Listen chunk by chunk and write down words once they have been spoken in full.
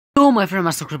Hello my friend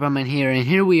Master Creeperman here, and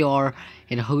here we are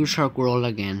in a Hugger Shark world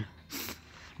again.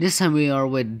 This time we are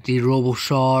with the Robo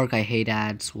Shark. I hate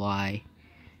ads. Why?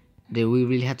 We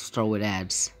really had to start with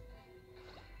ads.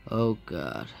 Oh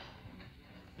god.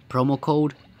 Promo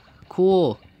code?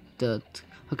 Cool.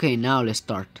 Okay, now let's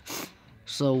start.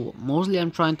 So mostly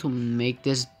I'm trying to make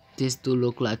this to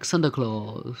look like Santa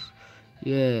Claus.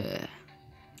 Yeah.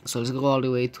 So let's go all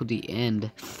the way to the end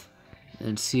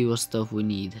and see what stuff we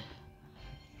need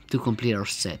to complete our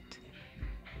set.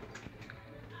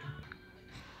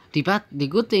 The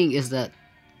good thing is that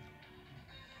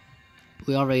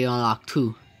we already unlocked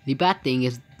 2. The bad thing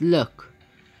is, look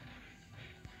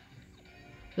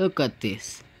at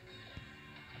this.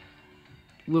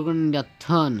 We're gonna need a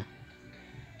ton.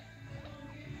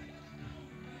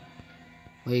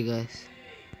 Wait guys.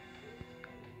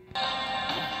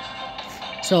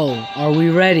 So, are we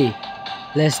ready?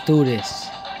 Let's do this.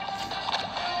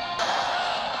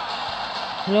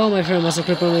 Hello my friend Master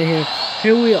Creeperman here.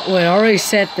 Here we are. Wait, I already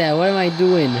said that. What am I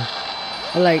doing?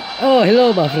 I'm like, oh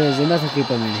hello my friends, Master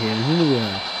Creeperman here. Here we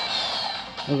are.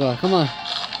 Oh god, come on.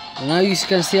 And now you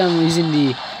can see I'm using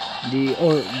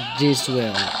this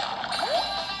well.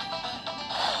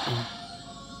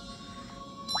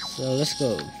 So let's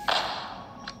go.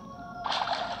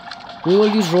 We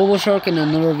will use Robo Shark in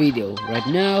another video. Right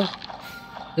now,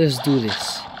 let's do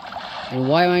this. And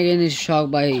why am I getting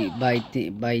shocked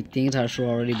by things I should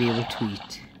already be able to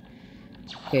eat?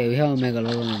 Okay, we have a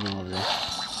Megalodon over there.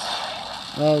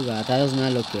 Oh god, that does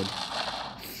not look good.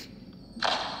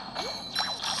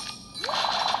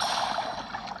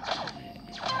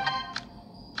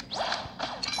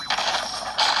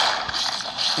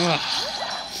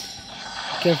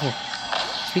 Be careful.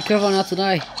 Just be careful not to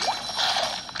die.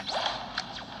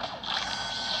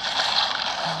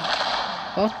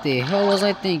 What the hell was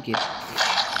I thinking?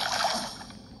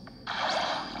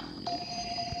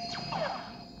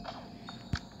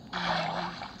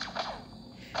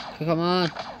 Come on.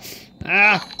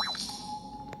 Ah!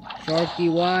 Sharky,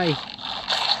 why?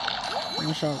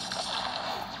 No shark.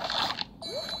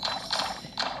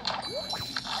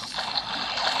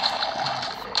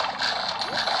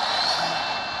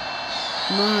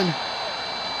 Come on.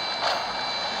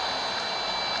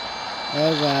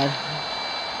 Oh god.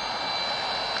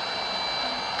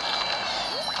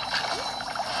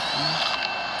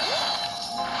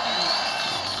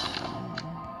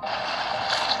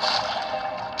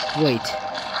 Wait,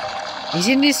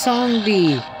 isn't this song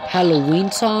the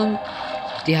Halloween song?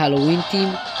 The Halloween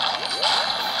theme?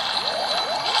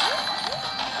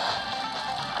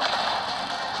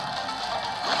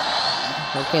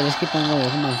 Okay, let's keep on going,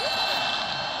 come on.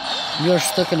 You're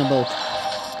stuck in a boat.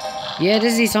 Yeah,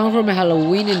 this is the song from the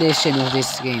Halloween edition of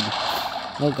this game.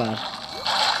 Oh god.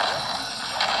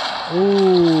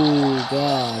 Oh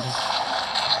god.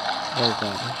 Oh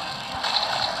god.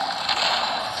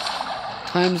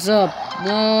 Time's up.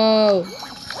 No.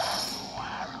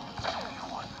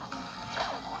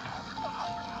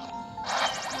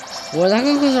 Well, that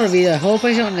concludes our video. I hope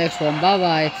I see you on the next one. Bye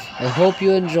bye. I hope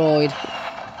you enjoyed.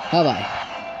 Bye bye.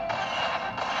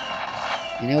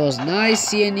 And it was nice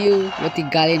seeing you with the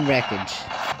Galleon wreckage.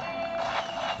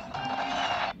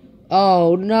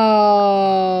 Oh no.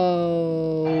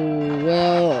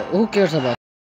 Well, who cares about